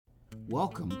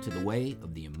Welcome to the Way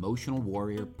of the Emotional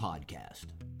Warrior podcast,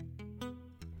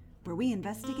 where we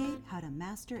investigate how to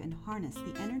master and harness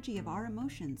the energy of our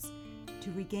emotions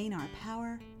to regain our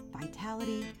power,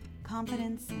 vitality,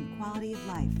 confidence, and quality of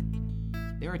life.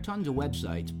 There are tons of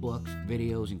websites, books,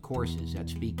 videos, and courses that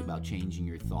speak about changing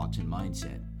your thoughts and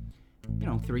mindset.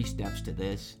 3 steps to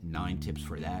this, 9 tips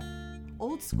for that.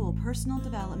 Old school personal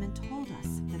development told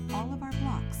us that all of our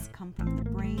blocks come from the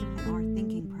brain and our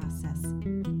thinking process.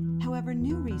 However,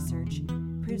 new research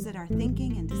proves that our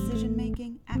thinking and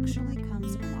decision-making actually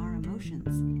comes from our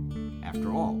emotions.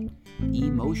 After all,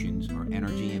 emotions are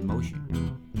energy in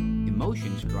motion.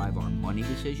 Emotions drive our money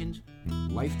decisions,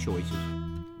 life choices,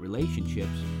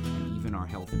 relationships, and even our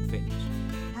health and fitness.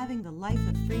 Having the life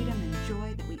of freedom and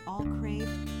joy that we all crave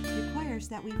requires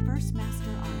that we first master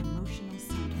our emotional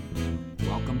center.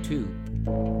 Welcome to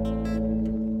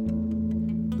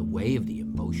the Way of the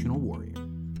Emotional Warrior.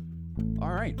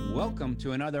 All right, welcome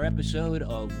to another episode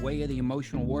of Way of the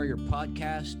Emotional Warrior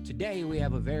podcast. Today we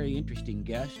have a very interesting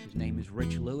guest. His name is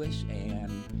Rich Lewis,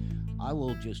 and I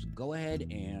will just go ahead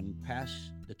and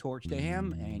pass the torch to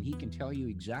him, and he can tell you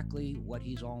exactly what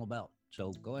he's all about.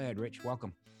 So go ahead, Rich.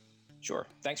 Welcome. Sure.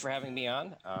 Thanks for having me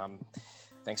on.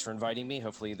 Thanks for inviting me.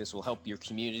 Hopefully this will help your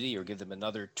community or give them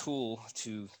another tool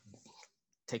to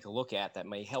take a look at that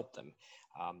may help them.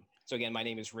 So again, my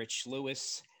name is Rich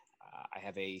Lewis. I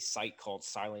have a site called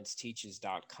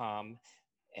silenceteaches.com,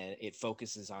 and it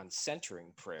focuses on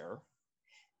centering prayer.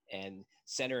 And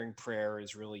centering prayer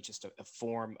is really just a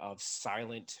form of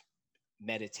silent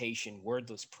meditation,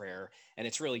 wordless prayer. And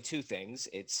it's really 2 things.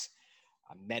 It's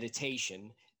a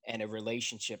meditation and a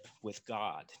relationship with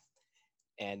God.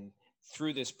 And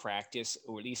through this practice,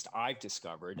 or at least I've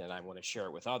discovered, and I want to share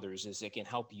it with others, is it can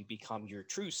help you become your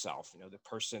true self, the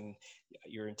person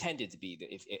you're intended to be.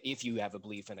 If you have a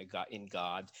belief in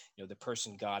God, the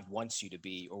person God wants you to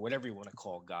be, or whatever you want to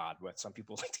call God, what some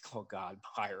people like to call God,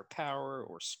 higher power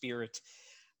or spirit.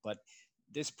 But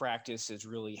this practice has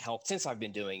really helped, since I've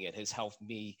been doing it, has helped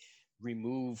me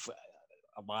remove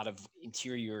a lot of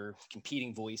interior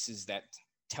competing voices that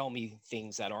tell me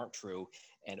things that aren't true,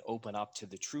 and open up to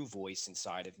the true voice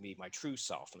inside of me, my true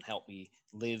self, and help me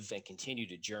live and continue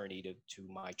to journey to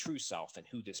my true self and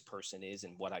who this person is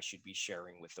and what I should be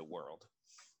sharing with the world.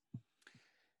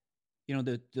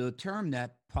 The term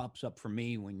that pops up for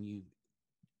me when you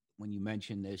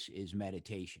mention this is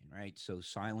meditation, right? So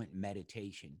silent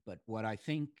meditation. But what I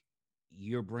think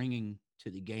you're bringing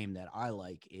to the game that I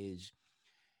like is,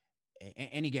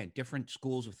 and again, different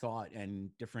schools of thought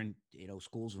and different,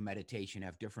 schools of meditation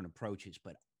have different approaches,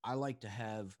 but I like to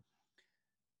have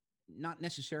not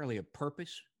necessarily a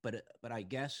purpose, but I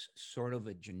guess sort of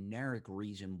a generic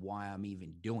reason why I'm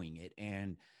even doing it.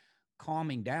 And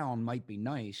calming down might be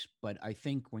nice, but I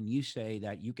think when you say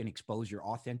that you can expose your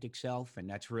authentic self, and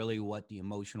that's really what the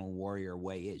emotional warrior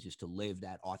way is to live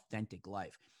that authentic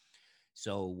life.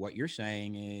 So what you're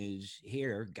saying is,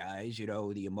 here, guys,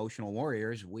 the emotional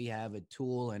warriors, we have a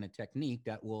tool and a technique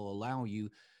that will allow you.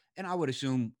 And I would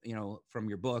assume, from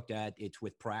your book, that it's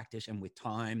with practice and with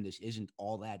time. This isn't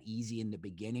all that easy in the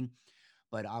beginning.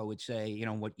 But I would say,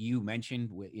 what you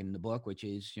mentioned in the book, which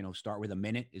is, start with a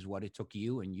minute is what it took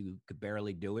you, and you could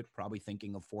barely do it, probably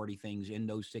thinking of 40 things in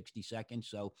those 60 seconds.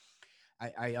 So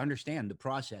I understand the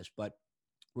process, but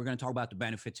we're going to talk about the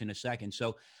benefits in a second.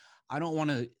 So I don't want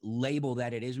to label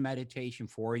that it is meditation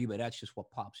for you, but that's just what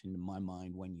pops into my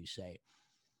mind when you say it.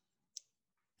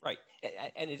 Right.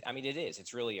 And it is.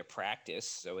 It's really a practice.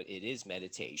 So it is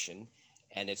meditation,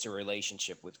 and it's a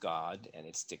relationship with God, and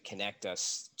it's to connect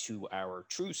us to our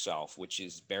true self, which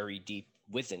is buried deep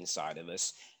within inside of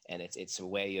us. And it's a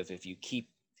way of, if you keep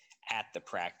at the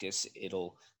practice,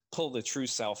 it'll pull the true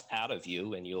self out of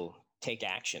you, and you'll take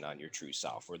action on your true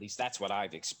self, or at least that's what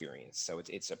I've experienced. So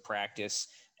it's a practice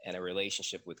and a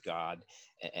relationship with God,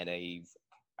 and a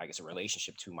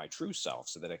relationship to my true self,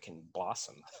 so that it can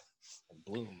blossom and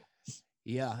bloom.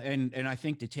 Yeah. And I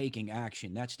think the taking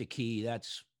action, that's the key.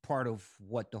 That's part of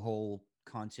what the whole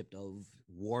concept of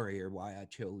warrior, why I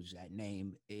chose that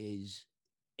name, is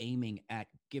aiming at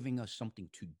giving us something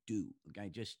to do. Okay.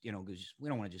 Just, because we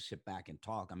don't want to just sit back and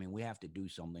talk. I mean, we have to do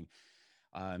something.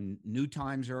 New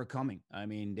times are coming. I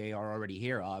mean, they are already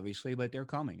here, obviously, but they're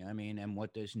coming. I mean, and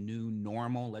what this new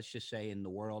normal, let's just say in the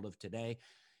world of today,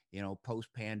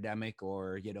 post-pandemic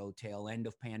or, tail end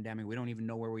of pandemic, we don't even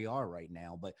know where we are right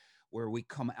now, but where we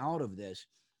come out of this,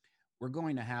 we're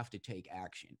going to have to take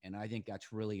action. And I think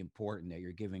that's really important that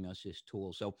you're giving us this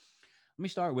tool. So let me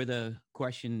start with a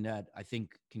question that I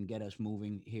think can get us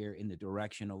moving here in the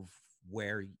direction of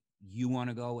where you want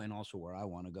to go and also where I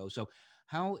want to go. So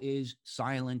how is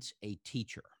silence a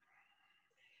teacher?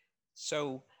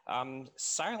 So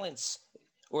silence,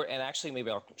 and actually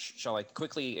maybe shall I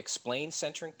quickly explain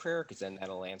centering prayer? Because then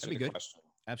that'll answer That'd be the good. question.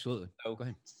 Absolutely. So Go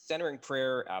ahead. centering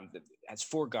prayer has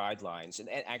 4 guidelines, and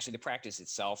actually the practice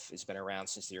itself has been around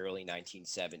since the early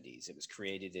 1970s. It was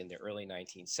created in the early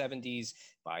 1970s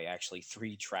by actually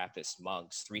 3 Trappist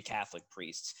monks, 3 Catholic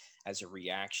priests, as a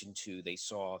reaction to they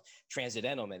saw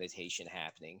transcendental meditation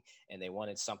happening, and they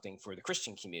wanted something for the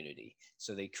Christian community.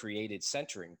 So they created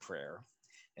centering prayer,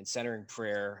 and centering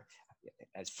prayer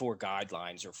has 4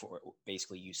 guidelines, or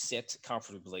basically you sit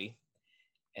comfortably,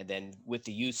 and then with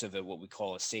the use of what we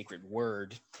call a sacred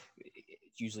word,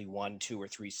 usually 1, 2, or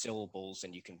 3 syllables,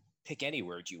 and you can pick any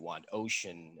word you want: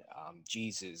 ocean,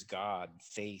 Jesus, God,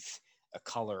 faith, a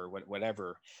color,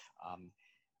 whatever. Um,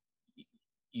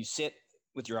 you sit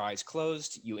with your eyes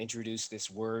closed, you introduce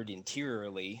this word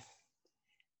interiorly,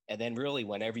 and then really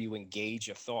whenever you engage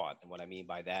a thought, and what I mean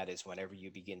by that is whenever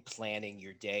you begin planning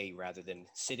your day rather than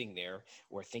sitting there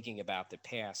or thinking about the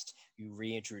past, you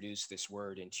reintroduce this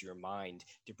word into your mind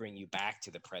to bring you back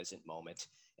to the present moment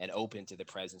and open to the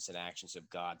presence and actions of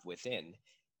God within.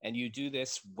 And you do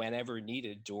this whenever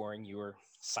needed during your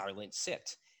silent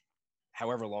sit,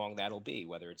 however long that'll be,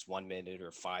 whether it's 1 minute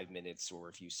or 5 minutes, or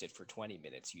if you sit for 20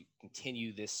 minutes, you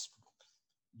continue this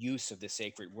use of the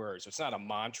sacred words. So it's not a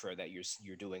mantra that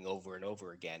you're doing over and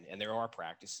over again. And there are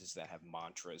practices that have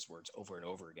mantras where it's over and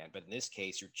over again. But in this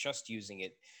case, you're just using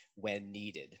it when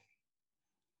needed.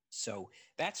 So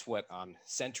that's what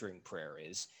centering prayer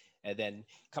is. And then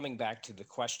coming back to the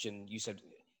question, you said,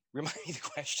 remind me the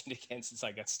question again, since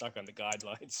I got stuck on the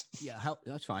guidelines. Yeah,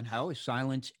 that's fine. How is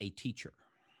silence a teacher?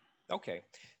 Okay.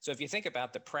 So if you think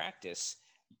about the practice,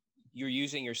 you're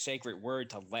using your sacred word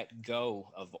to let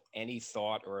go of any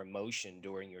thought or emotion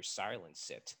during your silent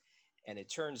sit. And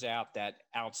it turns out that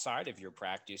outside of your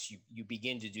practice, you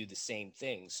begin to do the same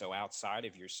thing. So outside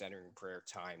of your centering prayer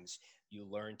times, you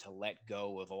learn to let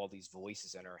go of all these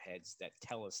voices in our heads that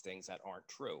tell us things that aren't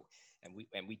true.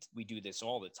 And we do this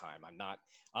all the time.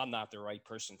 I'm not the right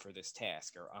person for this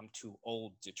task, or I'm too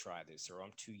old to try this, or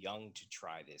I'm too young to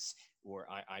try this, or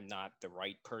I'm not the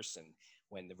right person,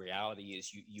 when the reality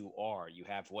is you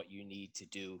have what you need to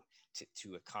do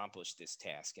to accomplish this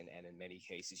task. And in many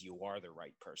cases, you are the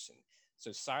right person.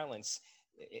 So silence,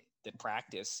 the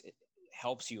practice, it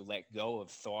helps you let go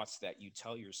of thoughts that you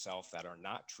tell yourself that are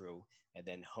not true, and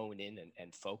then hone in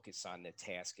and focus on the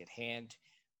task at hand,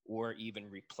 or even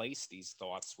replace these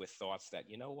thoughts with thoughts that,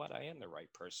 you know what, I am the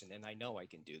right person, and I know I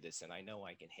can do this, and I know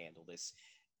I can handle this.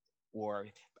 Or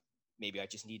maybe I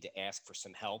just need to ask for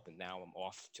some help, and now I'm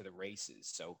off to the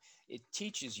races. So it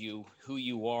teaches you who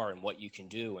you are and what you can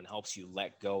do, and helps you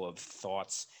let go of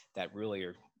thoughts that really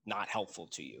are not helpful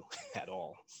to you at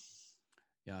all.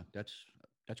 Yeah,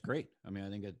 that's great. I mean, I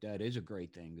think that is a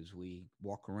great thing, as we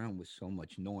walk around with so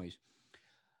much noise.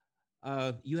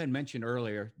 You had mentioned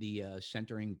earlier the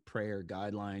centering prayer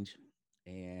guidelines,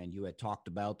 and you had talked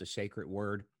about the sacred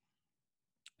word.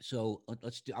 So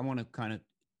let's do, I want to kind of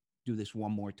do this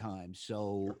one more time.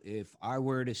 So if I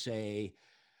were to say,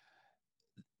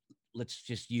 let's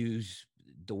just use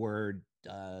the word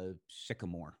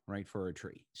sycamore, right, for a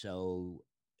tree. So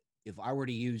if I were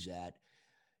to use that,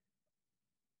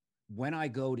 when I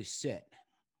go to sit,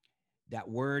 that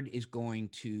word is going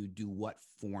to do what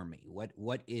for me?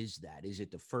 What is that? Is it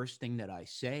the first thing that I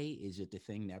say? Is it the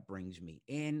thing that brings me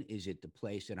in? Is it the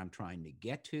place that I'm trying to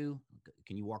get to?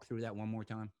 Can you walk through that one more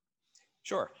time?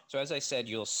 Sure. So as I said,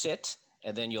 you'll sit,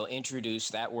 and then you'll introduce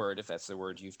that word, if that's the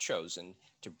word you've chosen,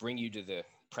 to bring you to the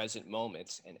present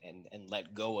moment, and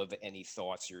let go of any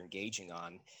thoughts you're engaging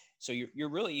on. So you're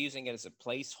really using it as a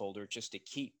placeholder, just to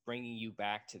keep bringing you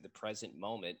back to the present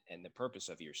moment and the purpose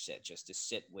of your sit, just to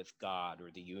sit with God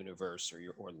or the universe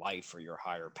or life or your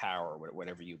higher power,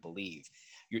 whatever you believe.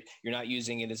 You're not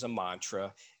using it as a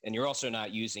mantra, and you're also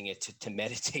not using it to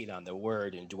meditate on the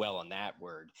word and dwell on that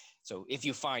word. So if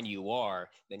you find you are,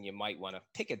 then you might want to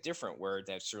pick a different word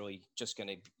that's really just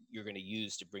you're going to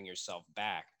use to bring yourself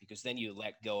back, because then you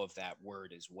let go of that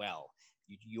word as well.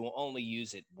 You will only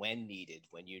use it when needed,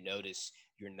 when you notice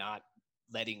you're not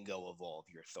letting go of all of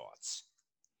your thoughts.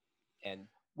 And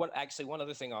one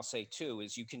other thing I'll say too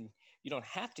is you don't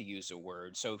have to use a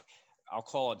word. So I'll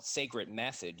call it sacred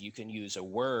method. You can use a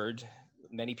word.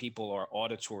 Many people are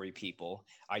auditory people.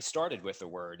 I started with a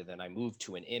word and then I moved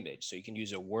to an image. So you can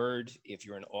use a word if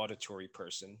you're an auditory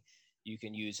person. You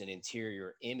can use an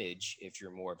interior image if you're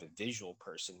more of a visual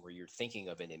person, where you're thinking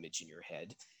of an image in your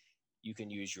head. You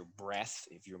can use your breath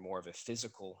if you're more of a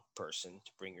physical person,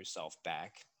 to bring yourself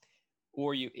back.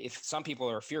 Or if some people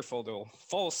are fearful, they'll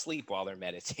fall asleep while they're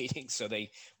meditating. So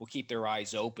they will keep their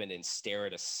eyes open and stare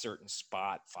at a certain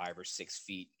spot 5 or 6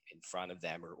 feet in front of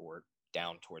them, or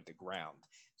down toward the ground.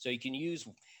 So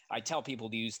I tell people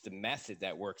to use the method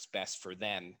that works best for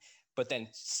them, but then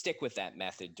stick with that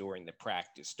method during the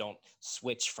practice. Don't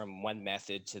switch from one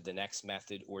method to the next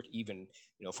method, or even,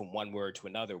 from one word to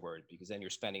another word, because then you're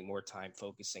spending more time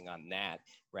focusing on that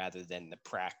rather than the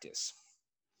practice.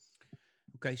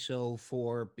 Okay, so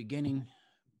for beginning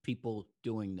people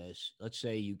doing this, let's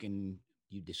say you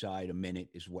decide a minute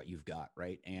is what you've got,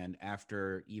 right? And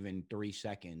after even 3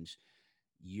 seconds,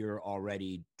 you're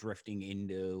already drifting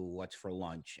into what's for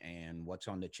lunch and what's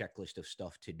on the checklist of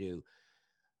stuff to do.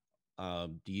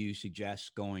 Do you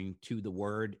suggest going to the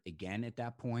word again at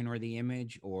that point, or the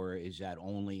image, or is that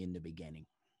only in the beginning?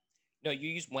 No, you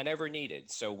use whenever needed.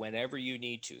 So whenever you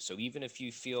need to. So even if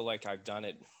you feel like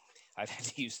I've had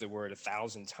to use the word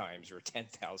 1,000 times or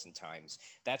 10,000 times,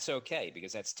 that's okay,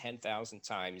 because that's 10,000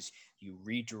 times you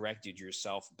redirected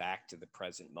yourself back to the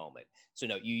present moment. So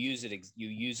no, you use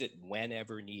it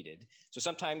whenever needed. So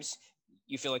sometimes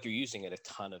you feel like you're using it a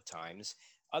ton of times.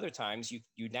 Other times you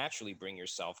naturally bring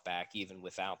yourself back even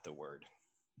without the word.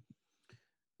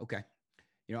 Okay.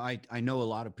 I know a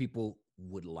lot of people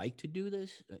would like to do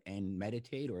this and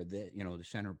meditate, or the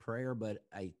center prayer, but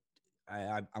I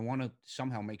want to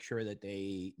somehow make sure that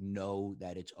they know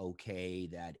that it's okay,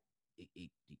 that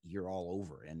you're all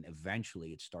over, and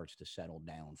eventually it starts to settle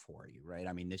down for you, right?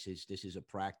 I mean, this is a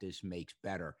practice makes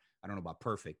better. I don't know about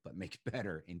perfect, but makes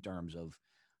better in terms of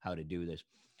how to do this.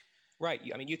 Right.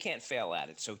 I mean, you can't fail at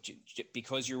it. So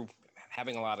because you're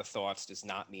having a lot of thoughts does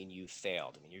not mean you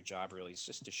failed. I mean, your job really is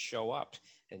just to show up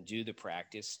and do the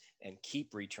practice and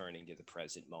keep returning to the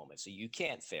present moment. So you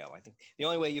can't fail. I think the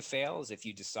only way you fail is if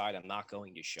you decide I'm not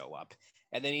going to show up.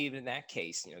 And then even in that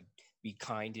case, be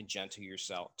kind and gentle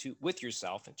with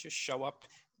yourself and just show up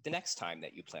the next time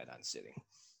that you plan on sitting.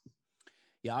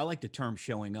 Yeah, I like the term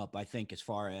showing up. I think as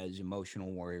far as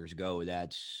emotional warriors go,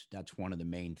 that's one of the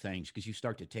main things, because you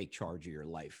start to take charge of your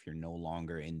life. You're no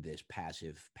longer in this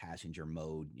passive passenger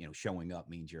mode. Showing up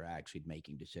means you're actually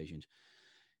making decisions.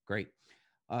 Great.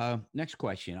 Next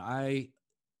question. I,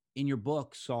 in your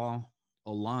book, saw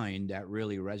a line that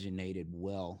really resonated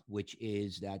well, which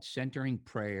is that centering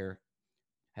prayer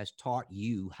has taught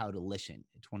you how to listen.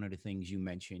 It's one of the things you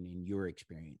mentioned in your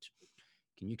experience.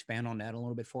 Can you expand on that a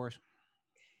little bit for us?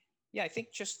 Yeah, I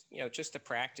think just the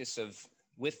practice of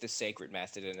with the sacred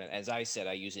method, and as I said,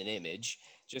 I use an image.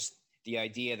 Just the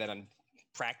idea that I'm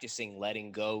practicing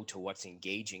letting go to what's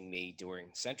engaging me during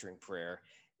centering prayer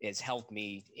has helped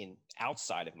me in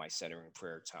outside of my centering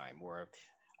prayer time, where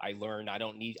I learn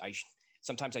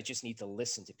sometimes I just need to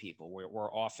listen to people.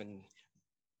 We're often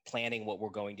planning what we're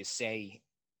going to say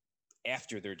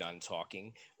after they're done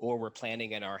talking, or we're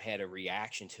planning in our head a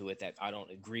reaction to it that I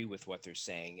don't agree with what they're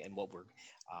saying and what we're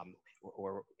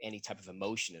or any type of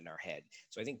emotion in our head.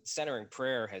 So I think centering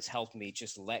prayer has helped me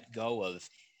just let go of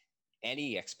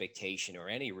any expectation or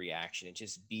any reaction and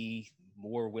just be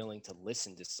more willing to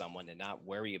listen to someone and not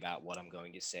worry about what I'm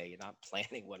going to say and not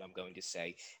planning what I'm going to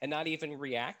say and not even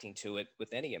reacting to it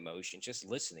with any emotion, just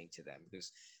listening to them.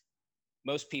 Because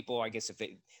most people, I guess,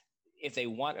 if they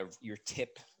want your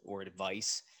tip or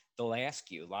advice, they'll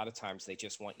ask you. A lot of times they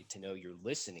just want you to know you're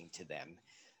listening to them.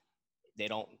 They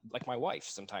don't, like my wife,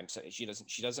 sometimes she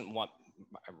doesn't want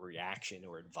a reaction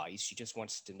or advice. She just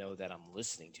wants to know that I'm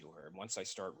listening to her. And once I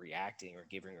start reacting or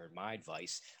giving her my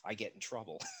advice, I get in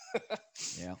trouble.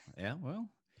 Yeah. Well,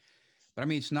 but I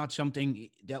mean, it's not something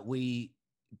that we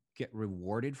get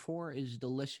rewarded for, is the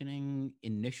listening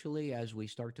initially. As we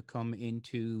start to come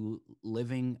into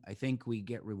living, I think we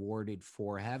get rewarded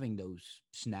for having those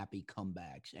snappy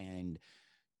comebacks. And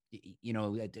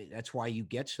that's why you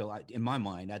get so, in my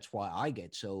mind, that's why I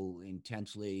get so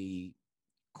intensely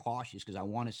cautious, because I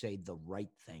want to say the right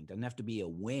thing. Doesn't have to be a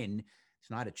win. It's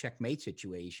not a checkmate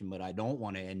situation, but I don't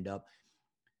want to end up,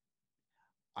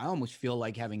 I almost feel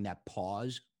like having that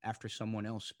pause after someone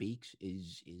else speaks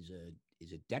is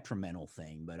a detrimental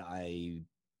thing. But I,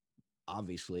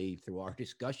 obviously, through our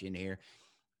discussion here,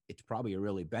 it's probably a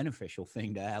really beneficial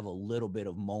thing to have a little bit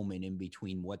of moment in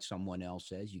between what someone else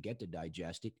says. You get to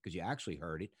digest it because you actually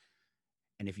heard it.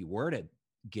 And if you were to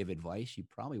give advice, you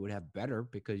probably would have better,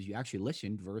 because you actually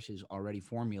listened versus already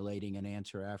formulating an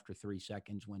answer after 3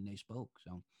 seconds when they spoke.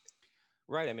 So,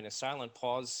 right. I mean, a silent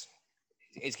pause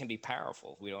can be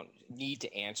powerful. We don't need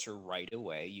to answer right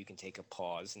away. You can take a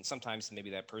pause, and sometimes maybe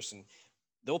that person,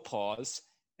 they'll pause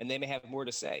and they may have more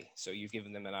to say. So you've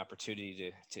given them an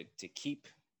opportunity to keep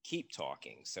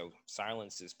talking. So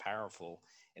silence is powerful,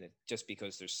 and just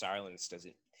because there's silence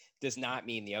does not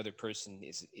mean the other person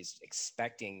is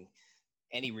expecting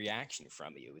any reaction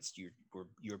from you. It's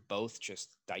you're both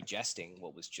just digesting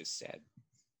what was just said.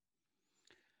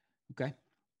 Okay.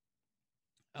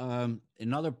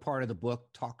 Another part of the book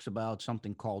talks about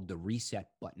something called the reset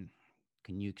button.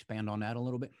 Can you expand on that a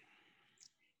little bit?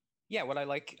 Yeah, what I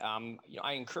like,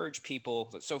 I encourage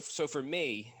people. So for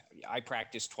me, I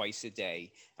practice twice a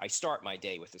day. I start my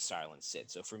day with a silent sit.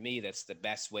 So for me, that's the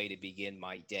best way to begin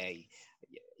my day.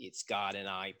 It's God and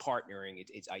I partnering.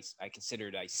 I consider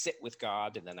it, I sit with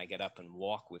God, and then I get up and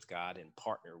walk with God and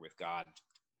partner with God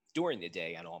during the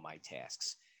day on all my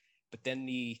tasks. But then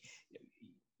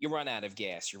you run out of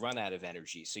gas, you run out of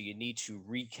energy. So you need to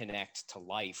reconnect to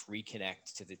life,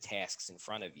 reconnect to the tasks in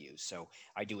front of you. So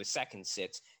I do a second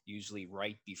sit, usually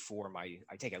right before I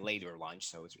take a later lunch.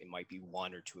 So it might be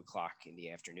 1 or 2 o'clock in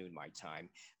the afternoon, my time.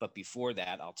 But before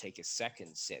that, I'll take a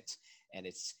second sit, and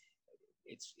it's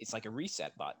like a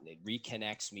reset button. It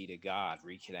reconnects me to God,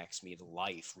 reconnects me to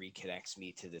life, reconnects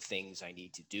me to the things I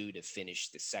need to do to finish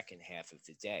the second half of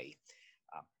the day.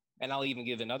 And I'll even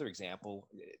give another example.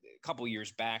 A couple of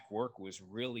years back, work was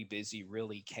really busy,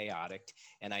 really chaotic,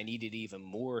 and I needed even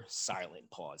more silent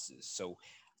pauses. So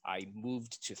I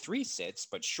moved to 3 sits,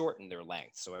 but shortened their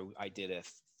length. So I did a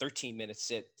 13-minute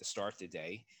sit to start the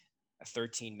day, a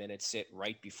 13-minute sit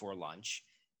right before lunch,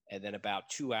 and then about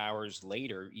 2 hours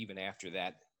later, even after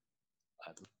that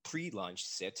pre-lunch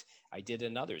sit, I did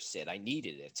another sit. I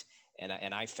needed it.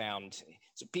 And I found,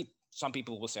 some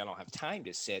people will say I don't have time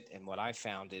to sit. And what I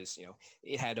found is,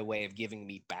 it had a way of giving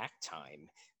me back time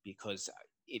because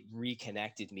it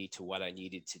reconnected me to what I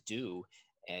needed to do.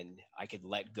 And I could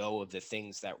let go of the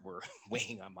things that were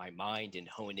weighing on my mind and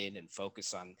hone in and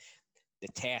focus on the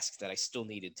tasks that I still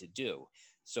needed to do.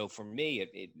 So for me,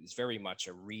 it was very much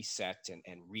a reset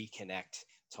and reconnect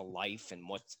to life and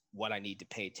what I need to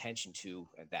pay attention to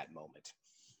at that moment.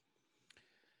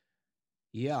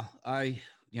 Yeah,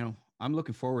 I'm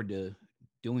looking forward to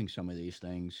doing some of these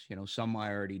things. Some I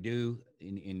already do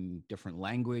in different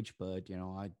language, but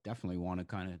I definitely want to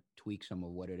kind of tweak some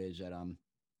of what it is that I'm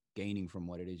gaining from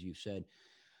what it is you've said.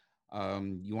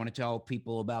 You want to tell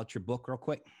people about your book real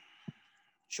quick?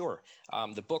 Sure.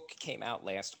 The book came out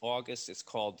last August. It's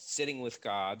called Sitting with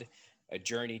God, A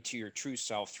Journey to Your True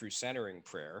Self Through Centering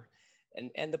Prayer.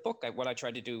 And the book, what I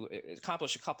tried to do is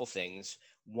accomplish a couple things.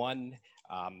 One,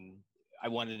 I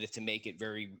wanted it to make it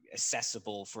very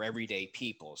accessible for everyday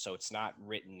people. So it's not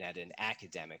written at an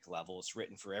academic level. It's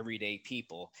written for everyday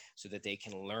people so that they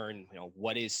can learn,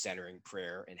 what is centering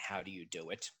prayer and how do you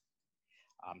do it.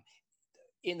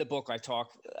 In the book, I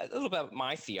talk a little about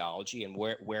my theology and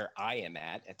where I am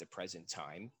at the present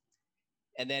time.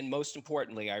 And then most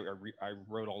importantly, I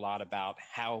wrote a lot about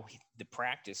how the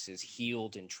practice has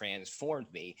healed and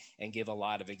transformed me and give a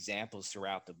lot of examples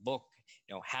throughout the book,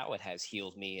 how it has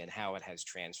healed me and how it has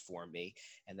transformed me.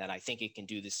 And then I think it can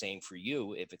do the same for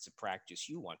you if it's a practice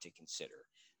you want to consider.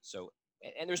 So,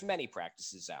 and there's many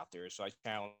practices out there. So I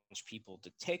challenge people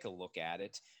to take a look at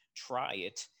it, try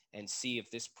it, and see if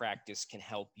this practice can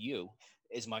help you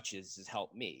as much as it's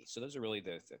helped me. So those are really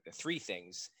the 3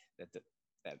 things that the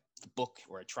book,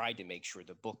 or I tried to make sure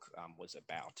the book was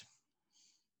about.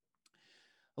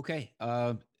 Okay.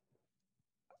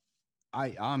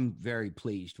 I'm very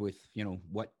pleased with,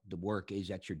 what the work is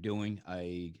that you're doing.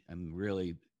 I am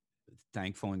really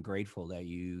thankful and grateful that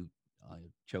you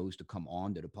chose to come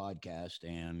on to the podcast.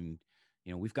 And,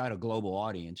 we've got a global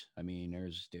audience. I mean,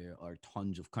 there are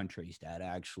tons of countries that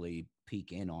actually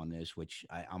peek in on this, which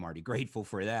I'm already grateful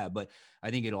for that. But I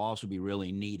think it'll also be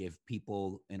really neat if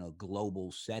people in a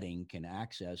global setting can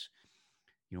access,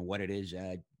 what it is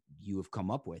that you have come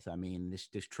up with. I mean,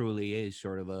 this truly is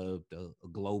sort of a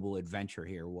global adventure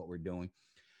here, what we're doing.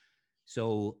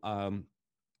 So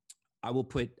I will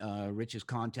put Rich's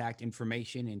contact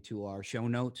information into our show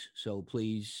notes. So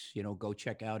please, go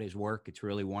check out his work. It's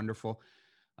really wonderful.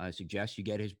 I suggest you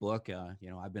get his book.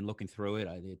 I've been looking through it.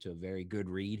 It's a very good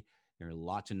read. There are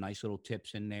lots of nice little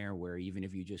tips in there where even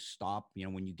if you just stop,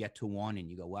 when you get to one and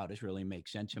you go, wow, this really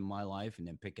makes sense in my life, and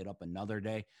then pick it up another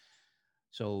day.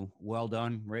 So well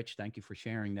done, Rich. Thank you for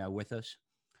sharing that with us.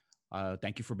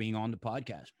 Thank you for being on the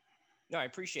podcast. No, I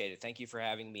appreciate it. Thank you for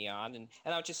having me on. And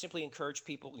I'll just simply encourage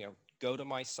people, go to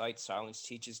my site,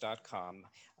 silenceteaches.com.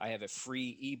 I have a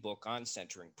free ebook on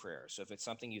centering prayer. So if it's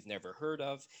something you've never heard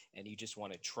of and you just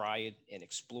want to try it and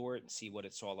explore it and see what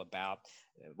it's all about,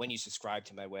 when you subscribe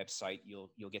to my website,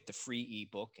 you'll get the free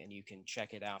ebook and you can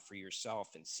check it out for yourself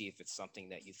and see if it's something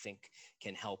that you think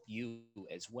can help you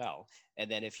as well.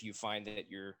 And then if you find that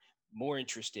you're more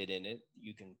interested in it,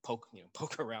 you can poke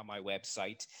around my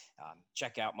website,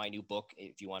 check out my new book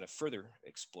if you want to further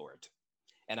explore it.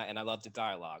 And I love the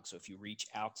dialogue. So if you reach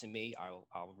out to me, I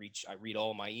read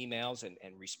all my emails and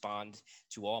respond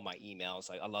to all my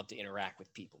emails. I love to interact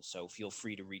with people. So feel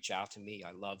free to reach out to me.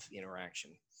 I love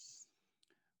interaction.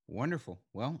 Wonderful.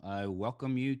 Well, I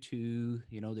welcome you to,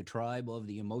 the tribe of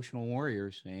the emotional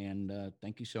warriors. And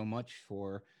thank you so much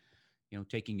for,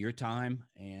 taking your time.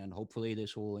 And hopefully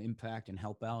this will impact and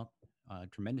help out a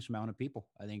tremendous amount of people.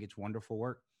 I think it's wonderful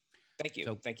work. Thank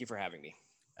you. Thank you for having me.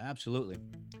 Absolutely.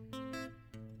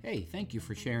 Hey, thank you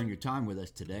for sharing your time with us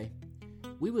today.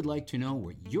 We would like to know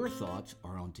what your thoughts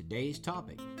are on today's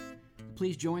topic.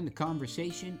 Please join the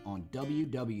conversation on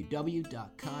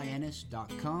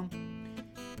www.kayennis.com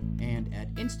and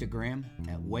at Instagram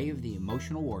at Way of the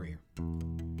Emotional Warrior.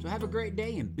 So have a great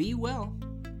day and be well.